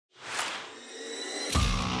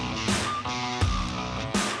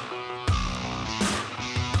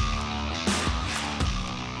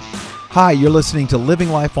Hi, you're listening to Living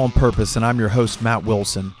Life on Purpose, and I'm your host, Matt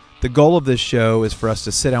Wilson. The goal of this show is for us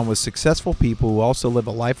to sit down with successful people who also live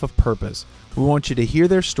a life of purpose. We want you to hear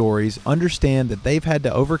their stories, understand that they've had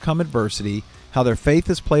to overcome adversity, how their faith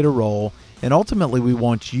has played a role, and ultimately we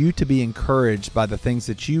want you to be encouraged by the things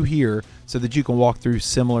that you hear so that you can walk through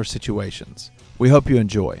similar situations. We hope you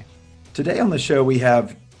enjoy. Today on the show, we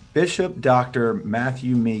have Bishop Dr.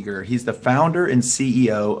 Matthew Meager. He's the founder and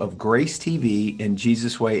CEO of Grace TV and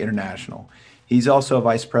Jesus Way International. He's also a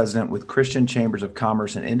vice president with Christian Chambers of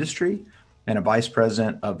Commerce and Industry and a vice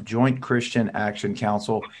president of Joint Christian Action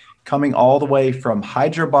Council, coming all the way from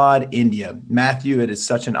Hyderabad, India. Matthew, it is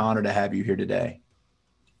such an honor to have you here today.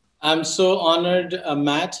 I'm so honored,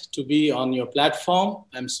 Matt, to be on your platform.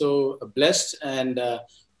 I'm so blessed, and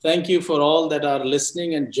thank you for all that are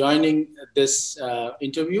listening and joining this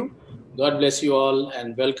interview. God bless you all,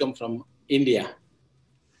 and welcome from India.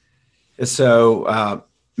 So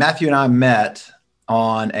Matthew and I met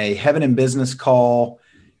on a Heaven in Business call.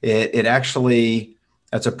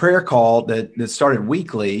 It's a prayer call that started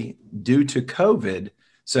weekly due to COVID.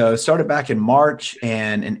 So it started back in March,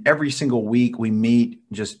 and every single week we meet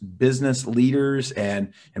just business leaders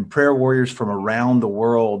and prayer warriors from around the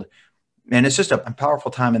world. And it's just a powerful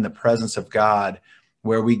time in the presence of God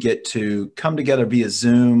where we get to come together via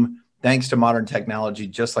Zoom, thanks to modern technology,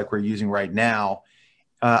 just like we're using right now.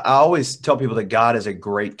 I always tell people that God is a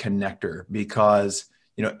great connector because,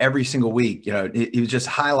 every single week, he was just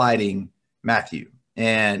highlighting Matthew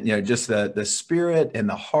and, just the spirit and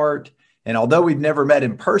the heart. And although we've never met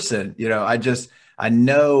in person, I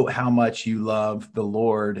know how much you love the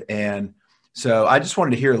Lord. And so I just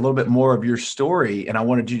wanted to hear a little bit more of your story, and I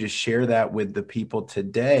wanted you to share that with the people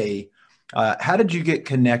today. How did you get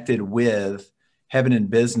connected with Heaven in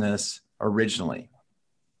Business originally?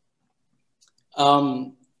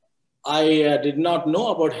 I did not know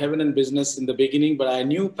about Heaven in Business in the beginning, but I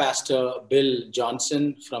knew Pastor Bill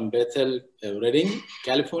Johnson from Bethel, Redding,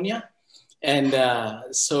 California. And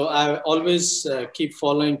so I always keep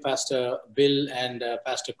following Pastor Bill and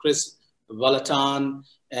Pastor Chris Valatan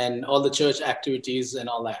and all the church activities and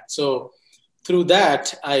all that. So through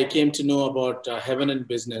that, I came to know about Heaven in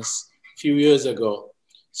Business a few years ago.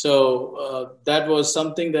 So that was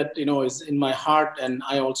something that, is in my heart. And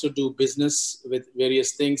I also do business with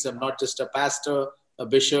various things. I'm not just a pastor, a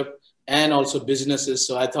bishop, and also businesses.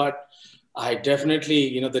 So I thought I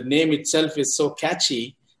definitely, the name itself is so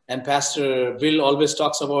catchy. And Pastor Bill always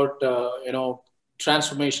talks about,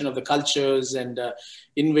 transformation of the cultures and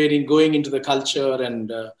going into the culture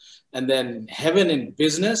and then Heaven in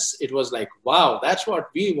Business. It was like, wow, that's what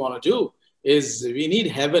we want to do. Is we need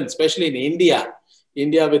heaven, especially in India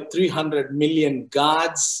with 300 million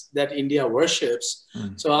gods that India worships.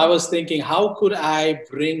 So I was thinking, how could I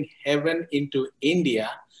bring heaven into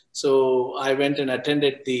India? So I went and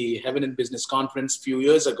attended the Heaven in Business conference a few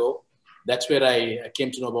years ago. That's where I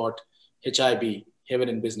came to know about HIB, Heaven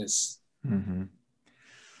in Business. Mm-hmm.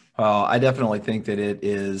 Well, I definitely think that it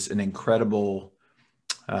is an incredible,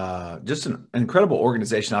 just an incredible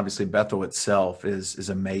organization. Obviously, Bethel itself is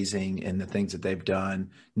amazing in the things that they've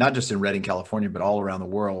done, not just in Redding, California, but all around the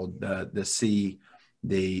world. The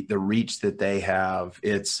reach that they have,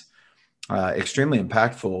 it's extremely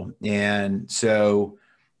impactful. And so,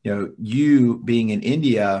 you being in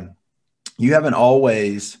India, you haven't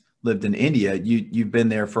always lived in India. You've been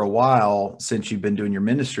there for a while since you've been doing your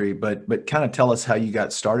ministry, but kind of tell us how you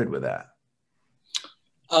got started with that.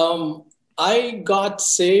 I got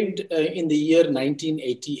saved in the year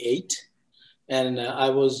 1988, and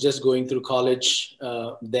I was just going through college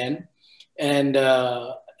then. And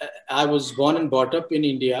I was born and brought up in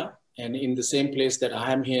India, and in the same place that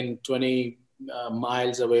I am in, 20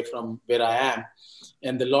 miles away from where I am.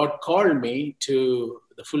 And the Lord called me to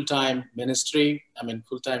the full-time ministry. I mean,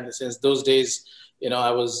 full-time in the sense, those days,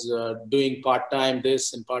 I was doing part-time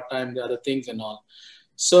this and part-time the other things and all.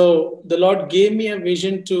 So the Lord gave me a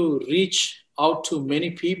vision to reach out to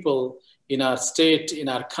many people in our state, in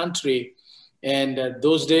our country. And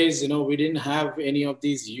those days, we didn't have any of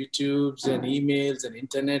these YouTubes and emails and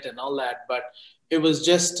internet and all that, but it was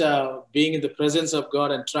just being in the presence of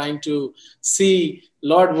God and trying to see,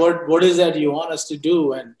 Lord, what is that you want us to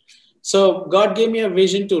do? And so God gave me a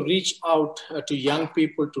vision to reach out to young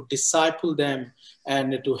people, to disciple them,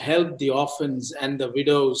 and to help the orphans and the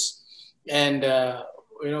widows. And,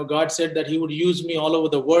 God said that he would use me all over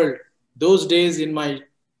the world. Those days in my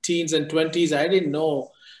teens and 20s, I didn't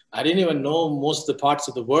even know most of the parts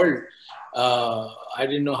of the world. I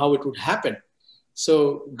didn't know how it would happen.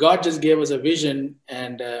 So God just gave us a vision.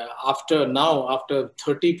 And after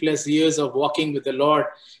 30 plus years of walking with the Lord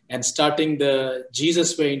and starting the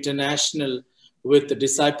Jesus Way International with the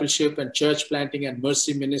discipleship and church planting and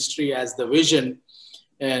mercy ministry as the vision.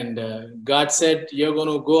 And God said, you're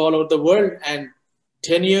going to go all over the world. And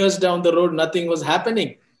 10 years down the road, nothing was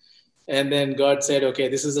happening. And then God said, okay,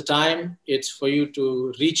 this is the time. It's for you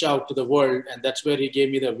to reach out to the world. And that's where he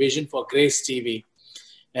gave me the vision for Grace TV.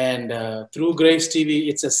 And through Grace TV,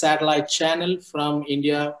 it's a satellite channel from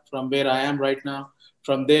India, from where I am right now.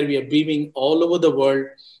 From there, we are beaming all over the world.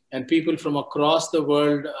 And people from across the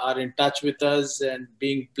world are in touch with us and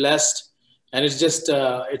being blessed. And it's just,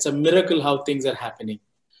 it's a miracle how things are happening.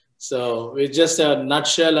 So it's just a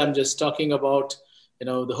nutshell. I'm just talking about,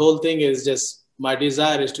 the whole thing is just, my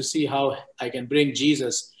desire is to see how I can bring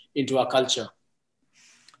Jesus into our culture.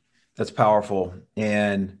 That's powerful.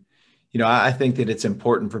 And, I think that it's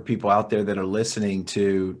important for people out there that are listening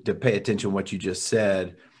to pay attention to what you just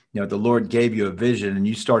said. The Lord gave you a vision and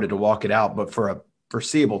you started to walk it out, but for a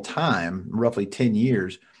foreseeable time, roughly 10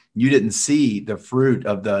 years, you didn't see the fruit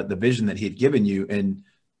of the vision that he had given you. And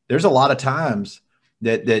there's a lot of times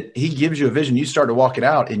that he gives you a vision, you start to walk it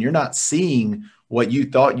out and you're not seeing what you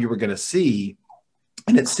thought you were going to see.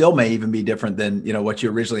 And it still may even be different than, what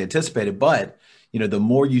you originally anticipated. But, the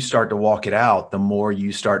more you start to walk it out, the more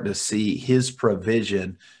you start to see his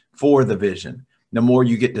provision for the vision, the more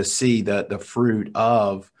you get to see the fruit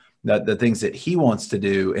of the things that he wants to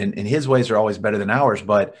do. And his ways are always better than ours.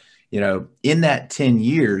 But, in that 10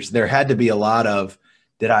 years, there had to be a lot of,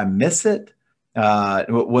 did I miss it?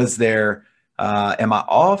 Was there, am I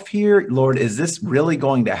off here? Lord, is this really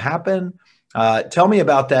going to happen? Tell me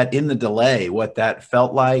about that in the delay, what that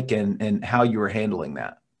felt like and how you were handling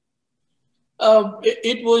that.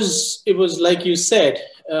 It was like you said,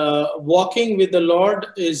 walking with the Lord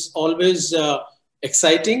is always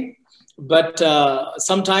exciting, but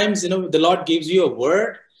sometimes, the Lord gives you a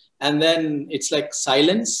word and then it's like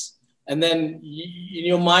silence. And then in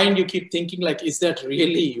your mind, you keep thinking like, is that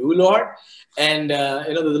really you, Lord? And,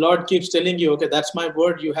 the Lord keeps telling you, okay, that's my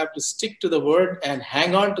word. You have to stick to the word and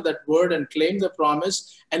hang on to that word and claim the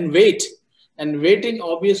promise and wait. And waiting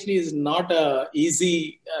obviously is not an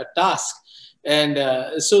easy task.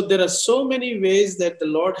 And so there are so many ways that the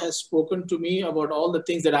Lord has spoken to me about all the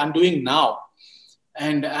things that I'm doing now.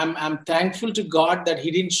 And I'm thankful to God that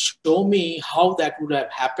he didn't show me how that would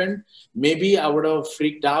have happened. Maybe I would have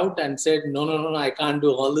freaked out and said, no, I can't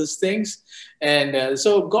do all these things. And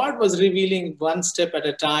so God was revealing one step at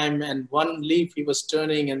a time and one leaf he was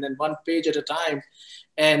turning and then one page at a time.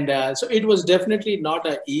 And so it was definitely not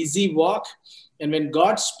an easy walk. And when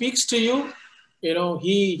God speaks to you,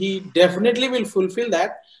 he definitely will fulfill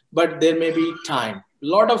that, but there may be time. A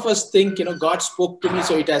lot of us think, God spoke to me,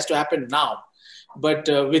 so it has to happen now. But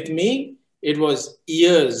with me, it was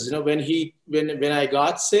years. When I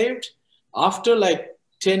got saved, after like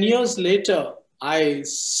 10 years later,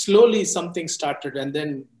 something started. And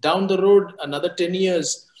then down the road, another 10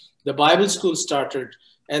 years, the Bible school started.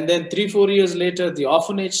 And then 3-4 years later, the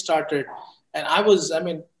orphanage started. And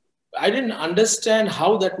I didn't understand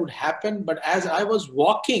how that would happen. But as I was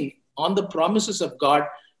walking on the promises of God,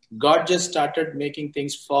 God just started making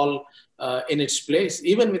things fall in its place.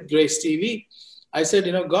 Even with Grace TV, I said,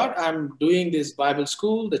 God, I'm doing this Bible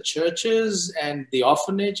school, the churches and the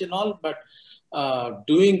orphanage and all, but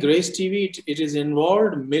doing Grace TV, it is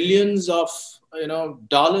involved millions of,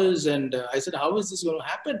 dollars. And I said, how is this going to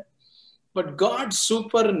happen? But God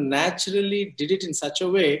supernaturally did it in such a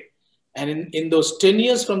way. And in those 10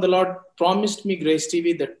 years from the Lord promised me Grace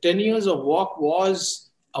TV, the 10 years of walk was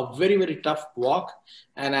a very, very tough walk.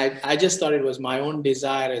 And I just thought it was my own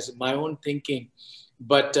desire, as my own thinking.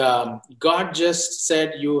 But God just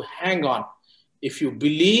said, you hang on. If you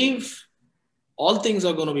believe, all things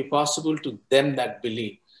are going to be possible to them that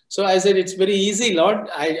believe. So I said, it's very easy, Lord.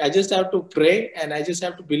 I just have to pray and I just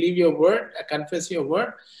have to believe your word, confess your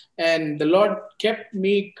word. And the Lord kept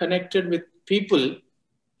me connected with people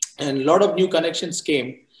and a lot of new connections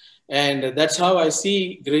came. And that's how I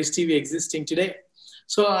see Grace TV existing today.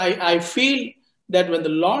 So I feel that when the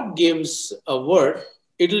Lord gives a word,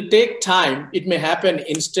 it'll take time. It may happen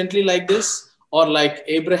instantly like this, or like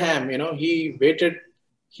Abraham, he waited,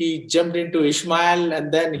 he jumped into Ishmael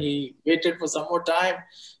and then he waited for some more time.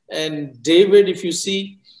 And David, if you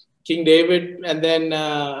see King David, and then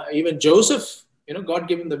even Joseph, God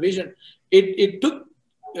gave him the vision. It took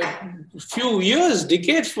a few years,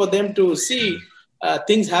 decades for them to see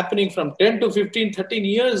things happening from 10 to 15, 13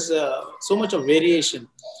 years, so much of variation.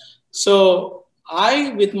 So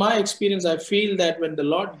with my experience, I feel that when the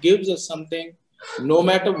Lord gives us something, no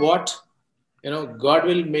matter what, God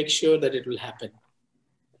will make sure that it will happen.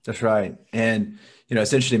 That's right. And,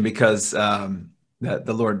 it's interesting because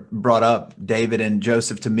the Lord brought up David and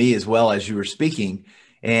Joseph to me as well as you were speaking.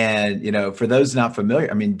 And, for those not familiar,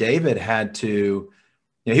 I mean, David had to,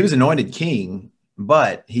 he was anointed king,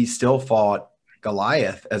 but he still fought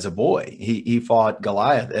Goliath as a boy. He fought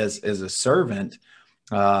Goliath as a servant,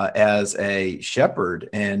 as a shepherd.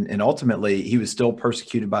 And ultimately, he was still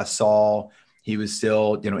persecuted by Saul. He was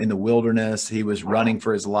still, in the wilderness. He was running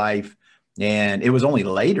for his life. And it was only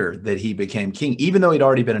later that he became king, even though he'd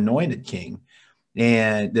already been anointed king.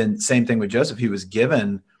 And then same thing with Joseph. He was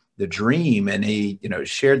given the dream and he,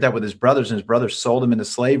 shared that with his brothers, and his brothers sold him into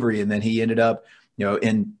slavery. And then he ended up,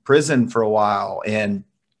 in prison for a while. And,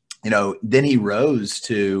 then he rose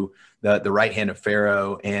to the right hand of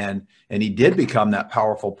Pharaoh, and he did become that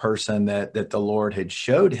powerful person that the Lord had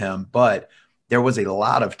showed him. But there was a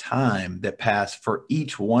lot of time that passed for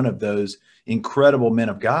each one of those incredible men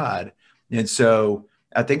of God. And so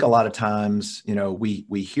I think a lot of times,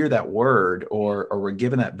 we hear that word or we're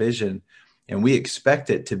given that vision and we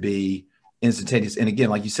expect it to be instantaneous. And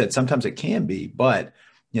again, like you said, sometimes it can be, but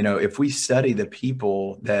if we study the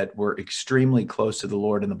people that were extremely close to the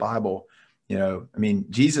Lord in the Bible, I mean,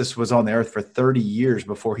 Jesus was on the earth for 30 years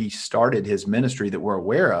before he started his ministry that we're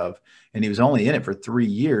aware of. And he was only in it for 3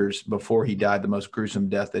 years before he died the most gruesome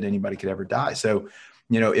death that anybody could ever die. So,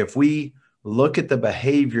 if we look at the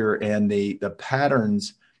behavior and the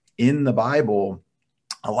patterns in the Bible,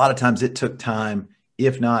 a lot of times it took time,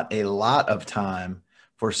 if not a lot of time,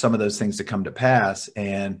 for some of those things to come to pass.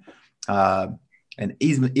 And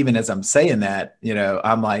even as I'm saying that,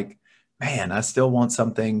 I'm like, man, I still want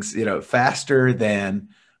some things, faster than,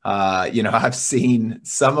 I've seen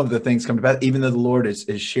some of the things come to pass, even though the Lord has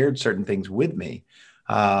shared certain things with me.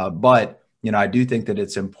 But I do think that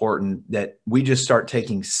it's important that we just start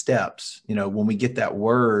taking steps. When we get that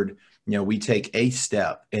word, we take a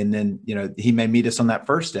step, and then, he may meet us on that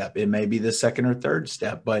first step. It may be the second or third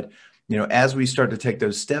step, but, as we start to take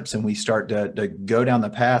those steps and we start to go down the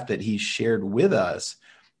path that he shared with us,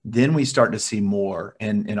 then we start to see more.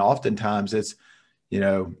 And oftentimes it's,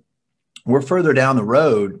 we're further down the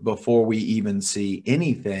road before we even see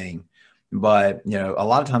anything. But, a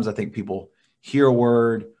lot of times I think people hear a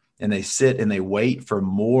word and they sit and they wait for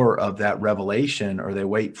more of that revelation, or they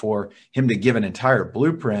wait for him to give an entire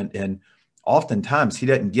blueprint. And oftentimes he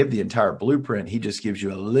doesn't give the entire blueprint. He just gives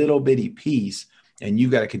you a little bitty piece, and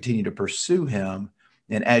you've got to continue to pursue him.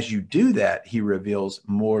 And as you do that, he reveals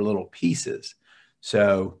more little pieces.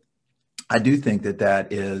 So I do think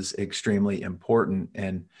that is extremely important.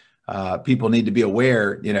 And people need to be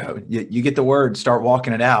aware, you get the word, start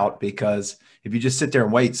walking it out, because if you just sit there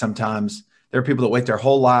and wait, sometimes there are people that wait their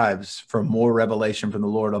whole lives for more revelation from the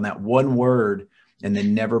Lord on that one word, and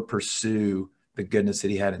then never pursue the goodness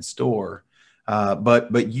that he had in store.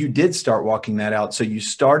 But you did start walking that out. So you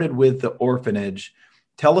started with the orphanage.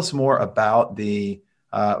 Tell us more about the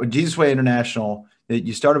Jesus Way International.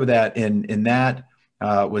 You started with that, and that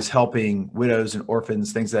was helping widows and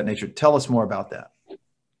orphans, things of that nature. Tell us more about that.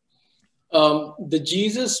 The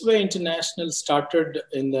Jesus Way International started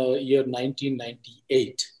in the year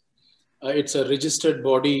 1998. It's a registered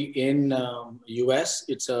body in US.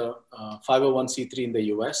 It's a 501c3 in the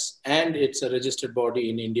US, and it's a registered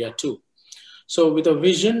body in India too. So with a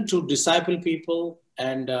vision to disciple people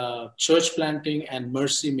and church planting and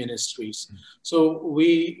mercy ministries. So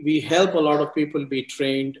we help a lot of people be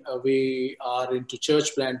trained. We are into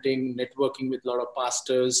church planting, networking with a lot of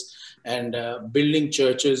pastors, and building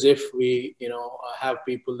churches if we have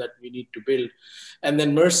people that we need to build. And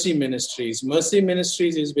then mercy ministries. Mercy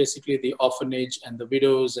ministries is basically the orphanage and the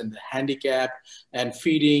widows and the handicapped, and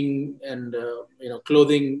feeding and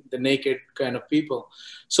clothing the naked kind of people.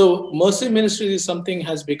 So mercy ministries is something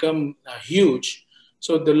has become huge.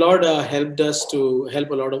 So the Lord helped us to help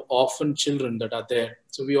a lot of orphan children that are there.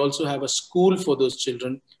 So we also have a school for those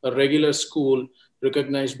children, a regular school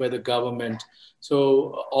recognized by the government.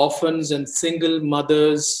 So orphans and single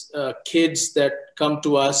mothers, kids that come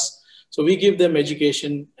to us, so we give them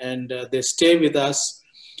education, and they stay with us.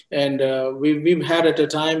 And we've had, at a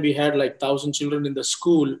time, we had like 1,000 children in the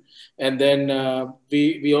school. And then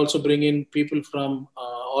we also bring in people from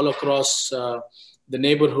all across the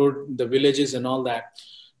neighborhood, the villages and all that.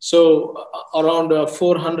 So around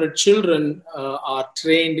 400 children are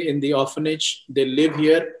trained in the orphanage. They live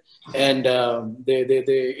here, and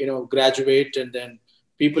they graduate, and then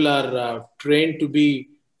people are trained to be,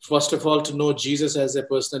 first of all, to know Jesus as a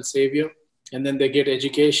personal savior, and then they get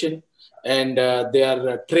education, and they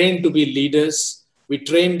are trained to be leaders. We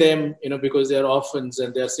train them, because they are orphans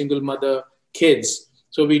and they are single mother kids.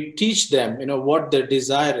 So we teach them, what their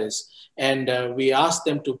desire is, and we ask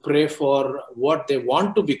them to pray for what they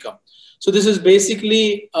want to become. So this is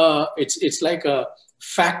basically it's like a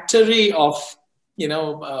factory of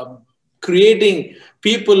creating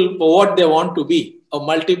people for what they want to be, a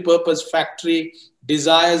multi-purpose factory,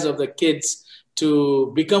 desires of the kids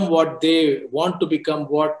to become what they want to become,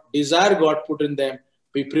 what desire God put in them.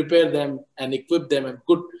 We prepare them and equip them and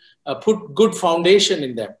put good foundation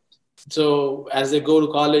in them. So as they go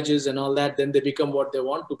to colleges and all that, then they become what they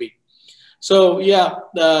want to be. So yeah,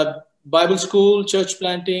 the Bible school, church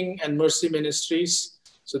planting, and mercy ministries.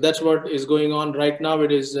 So that's what is going on right now.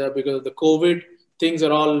 It is because of the COVID, things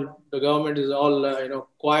are all, the government is all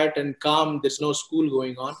quiet and calm. There's no school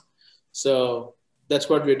going on. So that's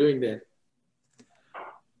what we're doing there.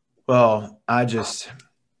 Well,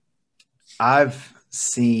 I've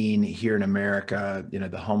seen here in America,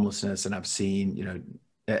 the homelessness, and I've seen,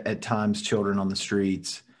 at times children on the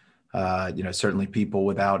streets, certainly people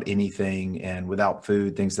without anything and without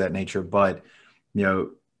food, things of that nature. But,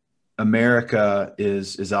 America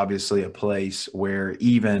is obviously a place where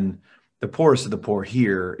even the poorest of the poor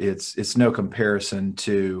here, it's no comparison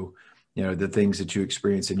to, the things that you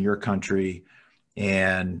experience in your country.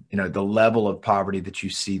 And, the level of poverty that you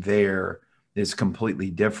see there is completely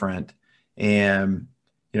different. And,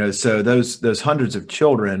 so those hundreds of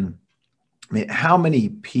children, I mean, how many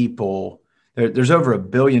people, there's over 1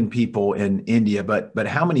 billion people in India, but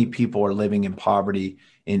how many people are living in poverty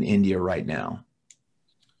in India right now?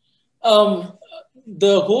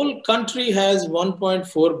 The whole country has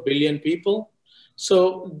 1.4 billion people.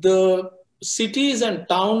 So the cities and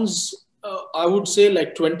towns, I would say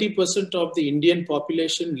like 20% of the Indian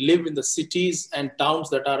population live in the cities and towns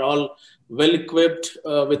that are all well equipped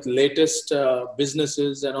with latest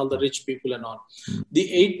businesses and all the rich people and all.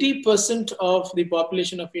 The 80% of the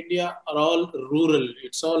population of India are all rural.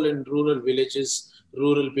 It's all in rural villages,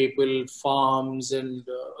 rural people, farms, and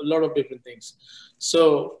a lot of different things.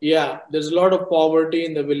 So yeah, there's a lot of poverty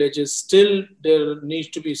in the villages. Still, there needs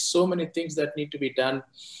to be so many things that need to be done.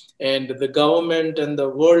 And the government and the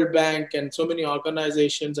World Bank and so many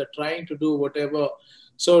organizations are trying to do whatever.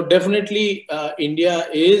 So definitely India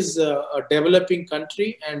is a developing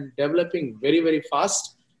country and developing very, very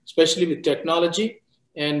fast, especially with technology.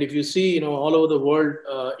 And if you see, all over the world,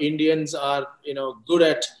 Indians are, good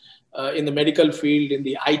at in the medical field, in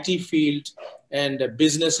the IT field, and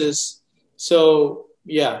businesses. So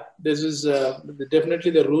yeah, this is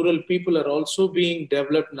definitely the rural people are also being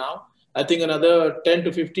developed now. I think another 10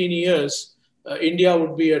 to 15 years, India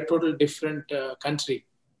would be a total different country.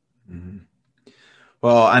 Mm-hmm.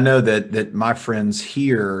 Well, I know that my friends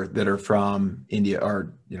here that are from India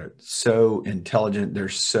are, so intelligent. They're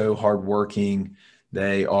so hardworking.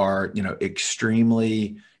 They are,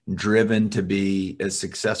 extremely driven to be as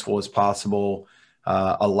successful as possible.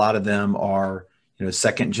 A lot of them are,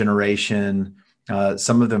 second generation,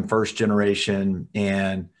 some of them first generation.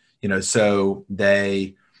 And, so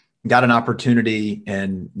they got an opportunity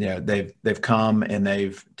and, they've come and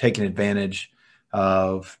they've taken advantage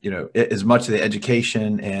of, as much of the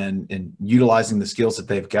education and utilizing the skills that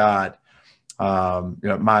they've got.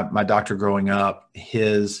 My doctor growing up, he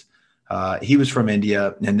was from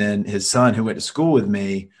India, and then his son who went to school with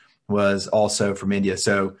me was also from India.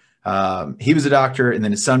 So he was a doctor, and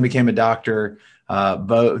then his son became a doctor,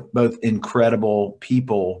 both incredible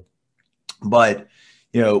people. But,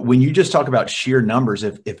 when you just talk about sheer numbers,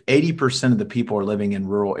 if 80% of the people are living in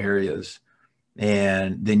rural areas,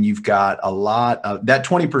 and then you've got a lot of that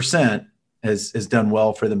 20% has done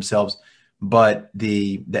well for themselves, but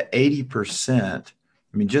the 80%,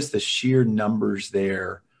 I mean, just the sheer numbers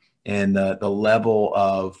there and the level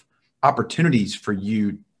of opportunities for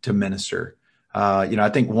you to minister. I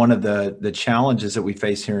think one of the challenges that we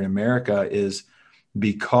face here in America is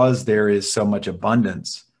because there is so much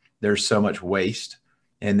abundance, there's so much waste,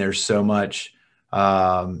 and there's so much,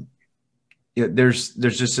 there's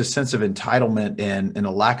just a sense of entitlement and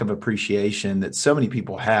a lack of appreciation that so many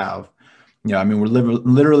people have. I mean, we're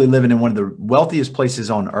literally living in one of the wealthiest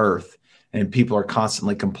places on earth, and people are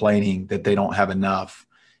constantly complaining that they don't have enough.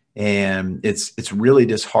 And it's really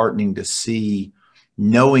disheartening to see,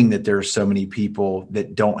 knowing that there are so many people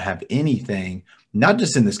that don't have anything, not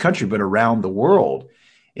just in this country, but around the world.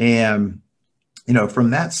 And,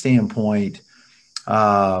 from that standpoint,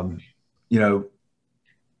 I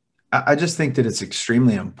just think that it's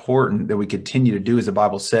extremely important that we continue to do as the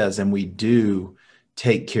Bible says, and we do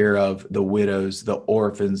take care of the widows, the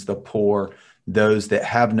orphans, the poor, those that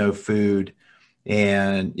have no food.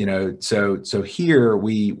 And, so here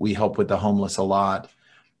we help with the homeless a lot.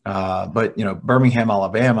 But, Birmingham,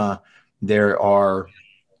 Alabama, there are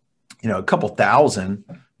a couple thousand,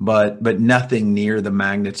 but nothing near the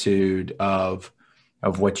magnitude of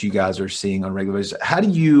what you guys are seeing on a regular basis. How do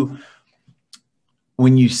you,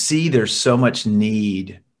 when you see there's so much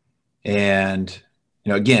need, and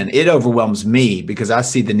again, it overwhelms me because I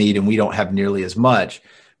see the need and we don't have nearly as much.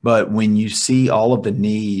 But when you see all of the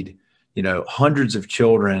need, hundreds of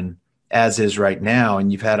children as is right now,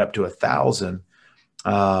 and you've had up to 1,000,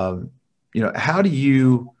 how do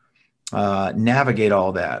you navigate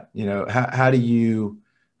all that? How do you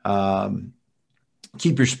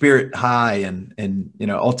keep your spirit high and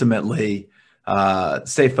ultimately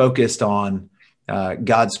stay focused on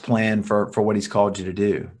God's plan for what He's called you to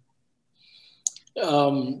do?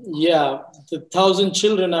 Yeah, the 1,000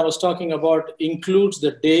 children I was talking about includes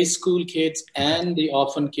the day school kids and the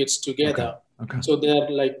orphan kids together. Okay. So they're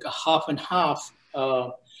like half and half.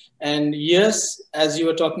 And yes, as you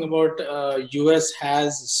were talking about, US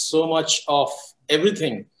has so much of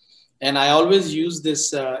everything. And I always use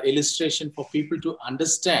this illustration for people to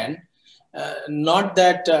understand, not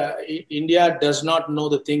that India does not know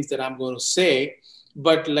the things that I'm going to say,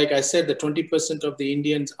 but like I said, the 20% of the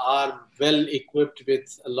Indians are well equipped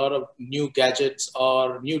with a lot of new gadgets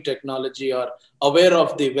or new technology or aware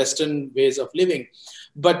of the Western ways of living.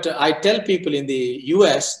 But I tell people in the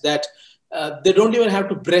US that they don't even have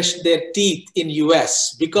to brush their teeth in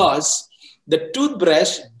US because the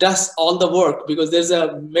toothbrush does all the work, because there's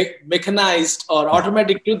a mechanized or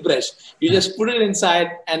automatic toothbrush. You just put it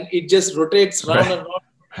inside and it just rotates round and round.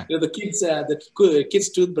 The kids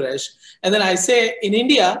toothbrush. And then I say in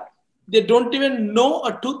India, they don't even know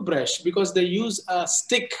a toothbrush because they use a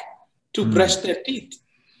stick to brush their teeth.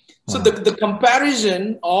 So the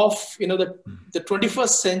comparison of the 21st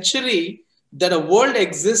century, that a world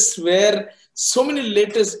exists where so many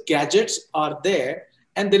latest gadgets are there,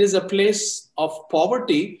 and there is a place of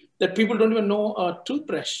poverty that people don't even know a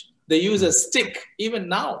toothbrush. They use a stick even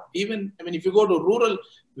now. If you go to rural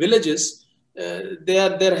villages,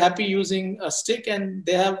 they're happy using a stick and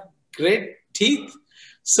they have great teeth.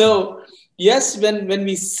 So yes, when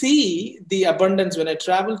we see the abundance, when I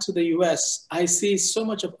travel to the US, I see so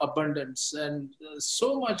much of abundance and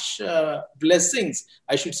so much blessings.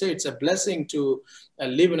 I should say it's a blessing to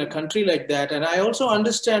live in a country like that. And I also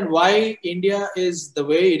understand why India is the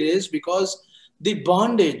way it is, because the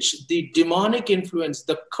bondage, the demonic influence,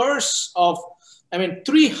 the curse of,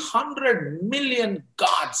 300 million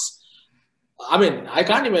gods. I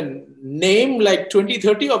can't even name like 20,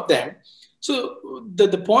 30 of them. So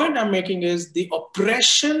the point I'm making is the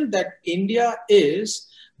oppression that India is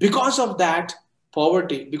because of that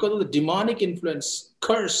poverty, because of the demonic influence,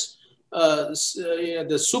 curse,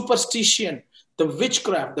 the superstition, the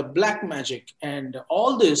witchcraft, the black magic, and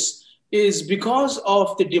all this is because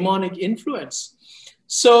of the demonic influence.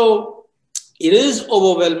 So it is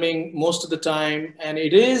overwhelming most of the time. And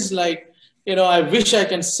it is like, I wish I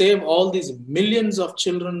can save all these millions of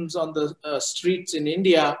children on the streets in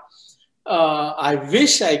India. I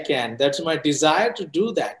wish I can. That's my desire to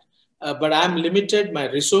do that. But I'm limited. My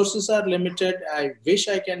resources are limited. I wish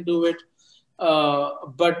I can do it.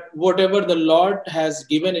 But whatever the Lord has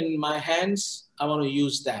given in my hands, I want to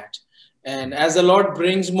use that. And as the Lord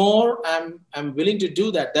brings more, I'm willing to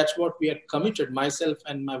do that. That's what we are committed, myself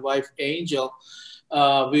and my wife, Angel.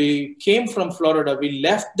 We came from Florida. We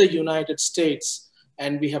left the United States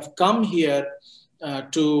and we have come here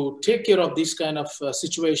to take care of these kind of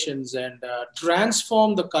situations and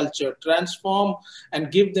transform the culture, transform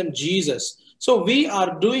and give them Jesus. So we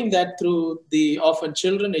are doing that through the orphan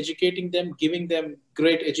children, educating them, giving them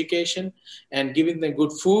great education and giving them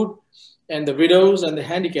good food, and the widows and the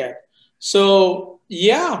handicapped. So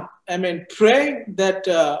yeah, pray that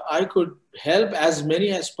I could help as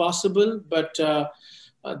many as possible, but the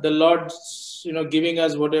Lord's, giving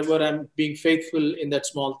us whatever. I'm being faithful in that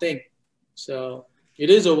small thing. So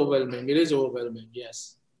it is overwhelming. It is overwhelming.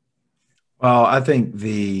 Yes. Well, I think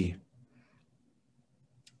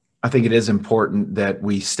it is important that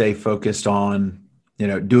we stay focused on,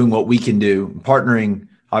 doing what we can do, partnering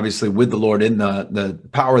obviously with the Lord in the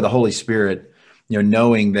power of the Holy Spirit,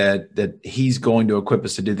 knowing that He's going to equip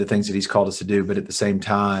us to do the things that He's called us to do. But at the same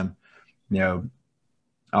time, I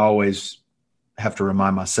always have to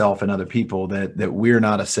remind myself and other people that we're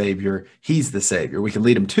not a savior. He's the Savior. We can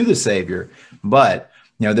lead them to the Savior, but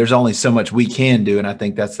there's only so much we can do. And I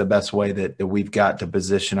think that's the best way that we've got to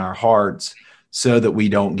position our hearts so that we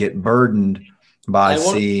don't get burdened by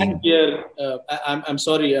seeing. I'm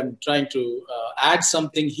sorry, I'm trying to add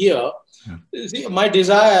something here. Yeah. See, my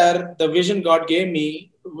desire, the vision God gave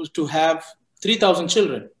me, was to have 3,000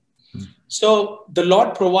 children. So the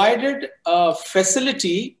Lord provided a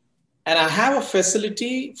facility And I have a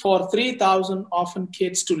facility for 3,000 orphan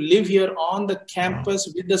kids to live here on the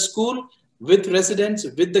campus with the school, with residents,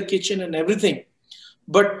 with the kitchen and everything.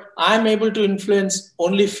 But I'm able to influence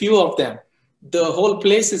only few of them. The whole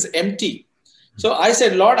place is empty. So I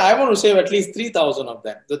said, Lord, I want to save at least 3,000 of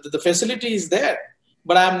them. The facility is there,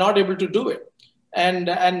 but I'm not able to do it.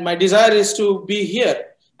 And my desire is to be here.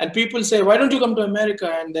 And people say, why don't you come to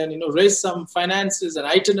America and then, raise some finances and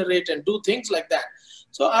itinerate and do things like that.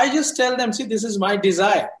 So I just tell them, see, this is my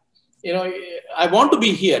desire. I want to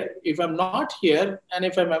be here. If I'm not here and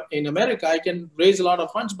if I'm in America, I can raise a lot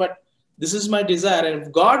of funds, but this is my desire. And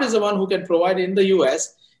if God is the one who can provide in the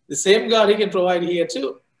US, the same God, he can provide here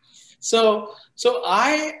too. So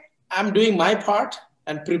I am doing my part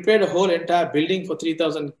and prepared a whole entire building for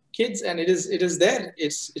 3,000 kids. And it is there.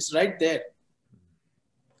 It's right there.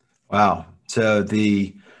 Wow. So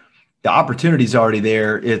the opportunity is already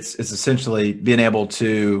there. It's essentially being able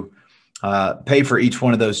to pay for each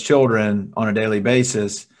one of those children on a daily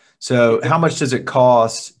basis. So how much does it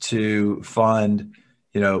cost to fund,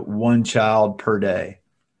 one child per day?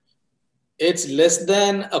 It's less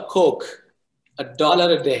than a Coke,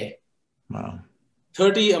 $1 a day. Wow.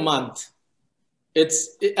 30 a month.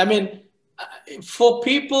 For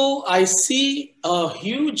people, I see a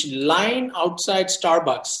huge line outside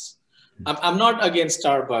Starbucks. I'm not against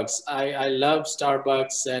Starbucks. I love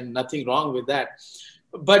Starbucks and nothing wrong with that.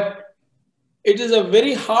 But it is a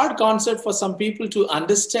very hard concept for some people to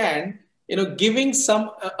understand, giving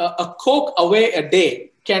a Coke away a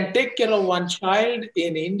day can take care of one child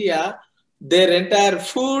in India, their entire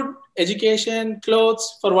food, education,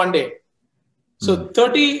 clothes for one day. So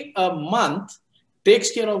 30 a month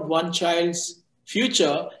takes care of one child's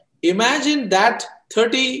future. Imagine that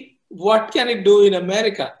 30, what can it do in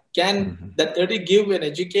America? Can that 30 give an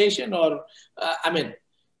education or,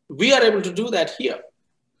 we are able to do that here.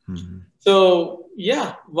 So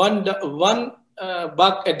yeah, one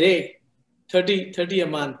buck a day, 30 a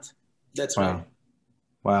month. That's wow. Right.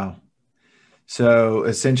 Wow. So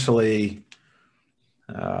essentially,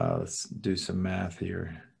 let's do some math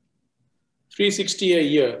here. 360 a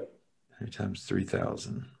year. 3 times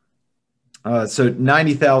 3,000. So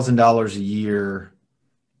 $90,000 a year,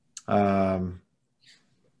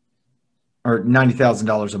 or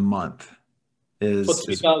 $90,000 a month is for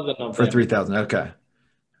 3,000. For 3,000. Okay.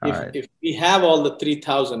 If we have all the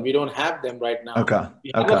 3,000, we don't have them right now. Okay.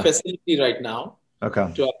 We have a facility right now.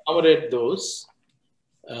 Okay. To accommodate those.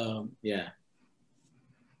 Yeah.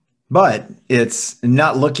 But it's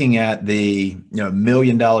not looking at the $1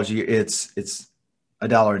 million a year. It's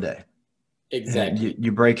 $1 a day. Exactly.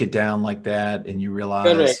 You break it down like that, and you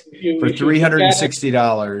realize for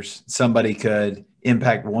 $360, somebody could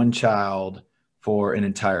impact one child for an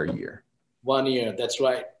entire year. 1 year. That's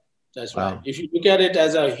right. That's Wow. right. If you look at it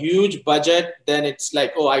as a huge budget, then it's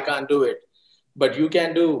like, oh, I can't do it. But you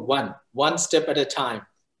can do one step at a time.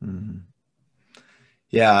 Mm-hmm.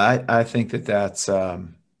 Yeah, I think that's,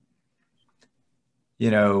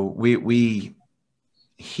 we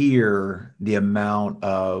hear the amount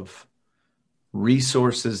of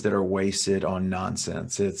resources that are wasted on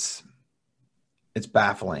nonsense. It's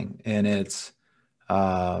baffling, and it's,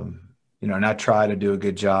 and I try to do a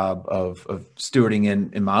good job of stewarding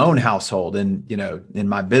in my own household, and, in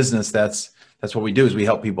my business, that's what we do, is we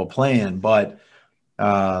help people plan. But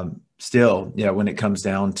still, when it comes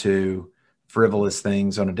down to frivolous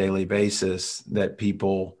things on a daily basis that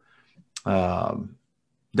people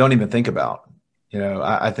don't even think about,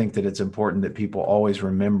 I think that it's important that people always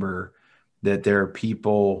remember that there are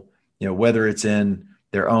people, whether it's in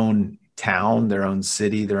their own town, their own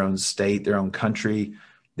city, their own state, their own country,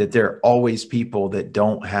 that there are always people that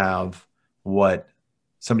don't have what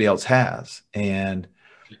somebody else has. And,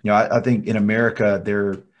 I think in America,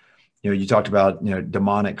 you talked about,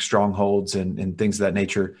 demonic strongholds and things of that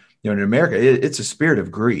nature. In America, it's a spirit of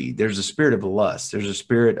greed. There's a spirit of lust. There's a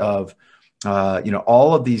spirit of,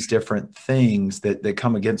 all of these different things that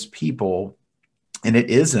come against people. And it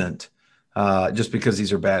isn't just because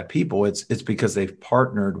these are bad people. It's because they've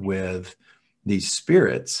partnered with these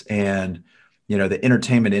spirits. And, the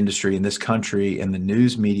entertainment industry in this country and the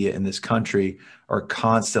news media in this country are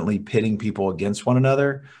constantly pitting people against one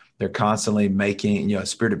another. They're constantly making, a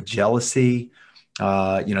spirit of jealousy.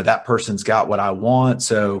 That person's got what I want.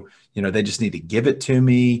 So, they just need to give it to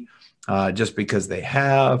me just because they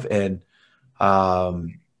have. And,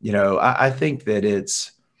 I think that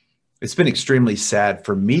it's been extremely sad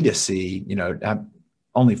for me to see, I'm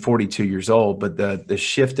only 42 years old, but the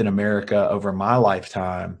shift in America over my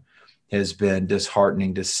lifetime has been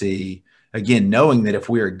disheartening to see. Again, knowing that if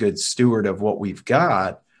we're a good steward of what we've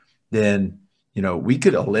got, then, we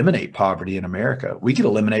could eliminate poverty in America. We could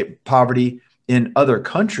eliminate poverty in other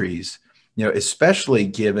countries, especially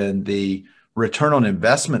given the return on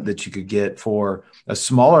investment that you could get for a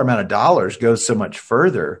smaller amount of dollars goes so much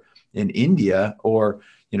further in India or,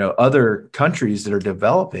 other countries that are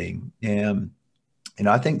developing. And,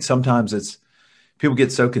 I think sometimes people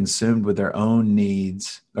get so consumed with their own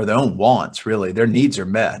needs or their own wants, really. Their needs are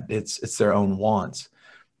met. It's their own wants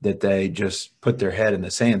that they just put their head in the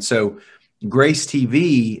sand. So Grace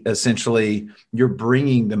TV, essentially, you're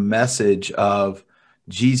bringing the message of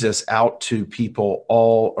Jesus out to people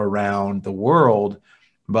all around the world.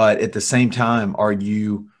 But at the same time, are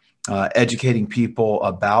you educating people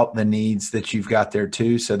about the needs that you've got there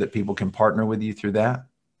too, so that people can partner with you through that?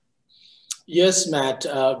 Yes, Matt.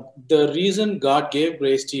 The reason God gave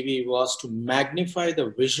Grace TV was to magnify the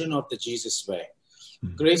vision of the Jesus way.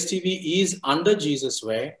 Mm-hmm. Grace TV is under Jesus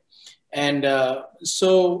way. And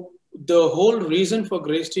so the whole reason for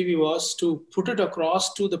Grace TV was to put it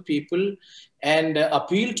across to the people and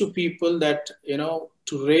appeal to people that,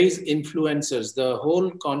 to raise influencers. The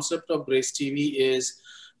whole concept of Grace TV is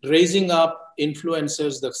raising up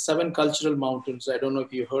influencers, the 7 cultural mountains. I don't know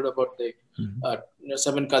if you heard about the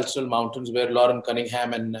 7 cultural mountains where Lauren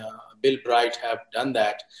Cunningham and Bill Bright have done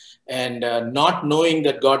that. And not knowing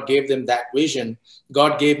that God gave them that vision,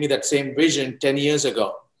 God gave me that same vision 10 years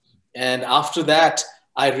ago. And after that,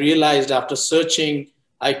 I realized after searching,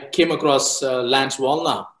 I came across Lance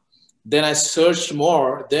Wallnau. Then I searched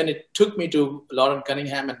more. Then it took me to Lauren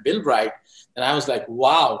Cunningham and Bill Bright. And I was like,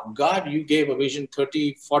 wow, God, you gave a vision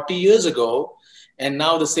 30, 40 years ago. And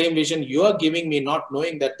now the same vision you are giving me, not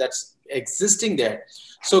knowing that that's existing there.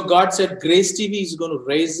 So God said, Grace TV is going to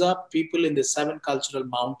raise up people in the 7 cultural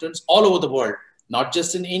mountains all over the world, not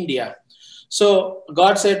just in India. So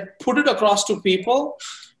God said, put it across to people.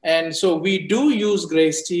 And so we do use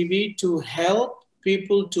Grace TV to help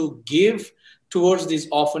people to give towards these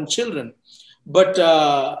orphan children. But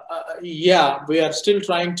yeah, we are still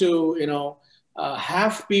trying to,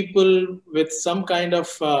 have people with some kind of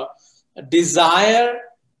desire,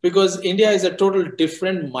 because India is a total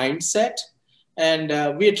different mindset.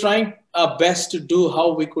 And we are trying our best to do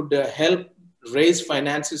how we could help raise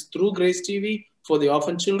finances through Grace TV for the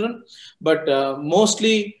orphan children. But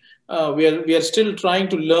mostly we are still trying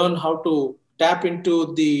to learn how to tap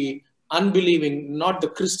into the unbelieving, not the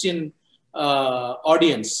Christian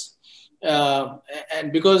audience.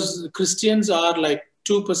 And because Christians are like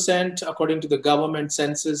 2% according to the government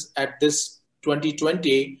census at this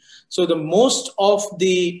 2020. So the most of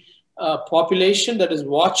the population that is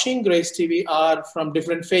watching Grace TV are from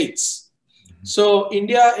different faiths. So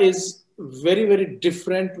India is very, very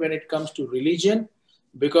different when it comes to religion,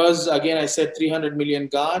 because again, I said 300 million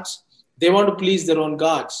gods. They want to please their own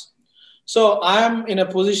gods. So I am in a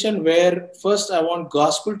position where first I want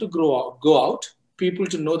gospel to go out, people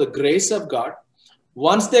to know the grace of God.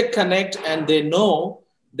 Once they connect and they know,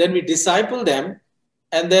 then we disciple them,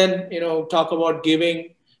 and then, talk about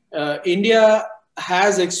giving. India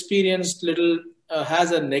has experienced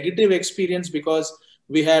has a negative experience because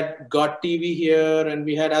we had God TV here and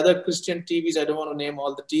we had other Christian TVs. I don't want to name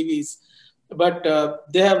all the TVs, but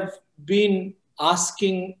they have been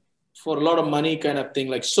asking for a lot of money kind of thing,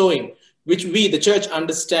 like sowing, which the church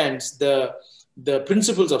understands the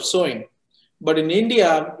principles of sowing. But in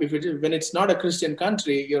India, when it's not a Christian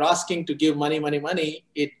country, you're asking to give money,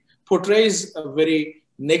 it portrays very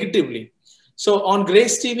negatively. So on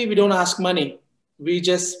Grace TV, we don't ask money. We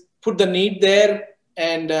just put the need there,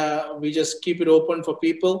 and we just keep it open for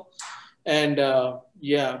people. And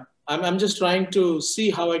yeah, I'm just trying to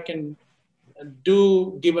see how I can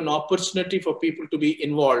give an opportunity for people to be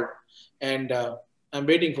involved. And I'm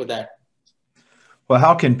waiting for that. Well,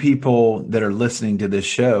 how can people that are listening to this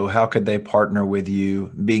show, how could they partner with you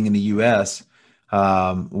being in the U.S.?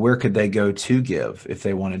 Where could they go to give if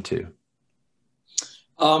they wanted to?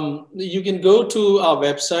 You can go to our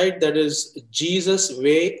website, that is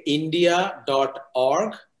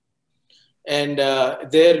jesuswayindia.org. And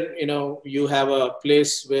there, you have a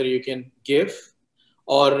place where you can give,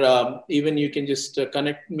 or even you can just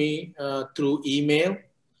connect me through email.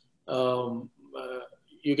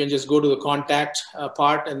 You can just go to the contact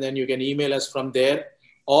part, and then you can email us from there,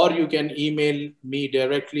 or you can email me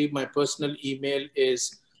directly. My personal email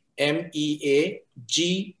is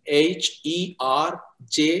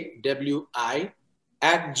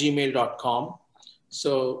meagerjwi@gmail.com.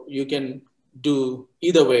 So you can do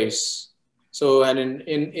either ways. So, and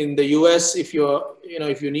in the US, if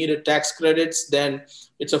if you need tax credits, then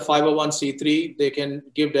it's a 501c3. They can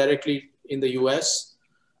give directly in the US,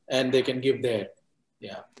 and they can give there.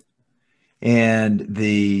 Yeah. And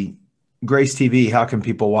the Grace TV, how can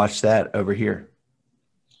people watch that over here?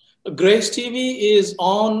 Grace TV is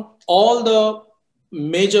on all the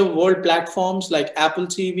major world platforms like Apple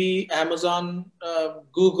TV, Amazon,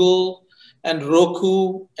 Google, and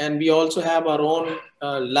Roku. And we also have our own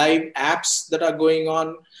live apps that are going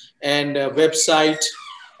on, and a website.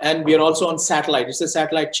 And we are also on satellite. It's a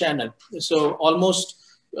satellite channel. So almost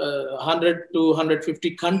 100 to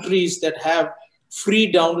 150 countries that have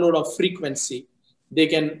free download of frequency. They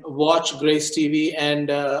can watch Grace TV. And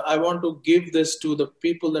I want to give this to the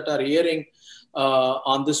people that are hearing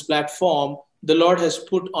on this platform. The Lord has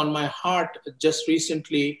put on my heart just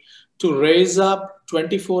recently to raise up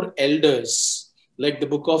 24 elders. Like the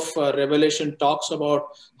book of Revelation talks about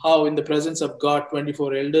how in the presence of God,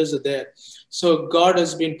 24 elders are there. So God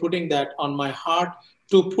has been putting that on my heart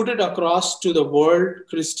to put it across to the world,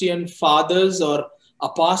 Christian fathers or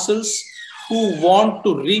apostles who want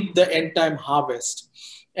to reap the end time harvest.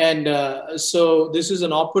 And so this is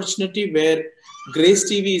an opportunity where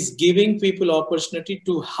Grace TV is giving people opportunity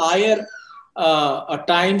to hire a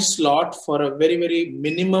time slot for a very, very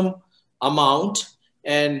minimum amount.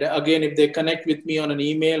 And again, if they connect with me on an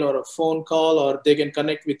email or a phone call, or they can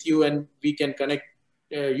connect with you and we can connect,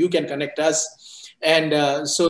 you can connect us. And so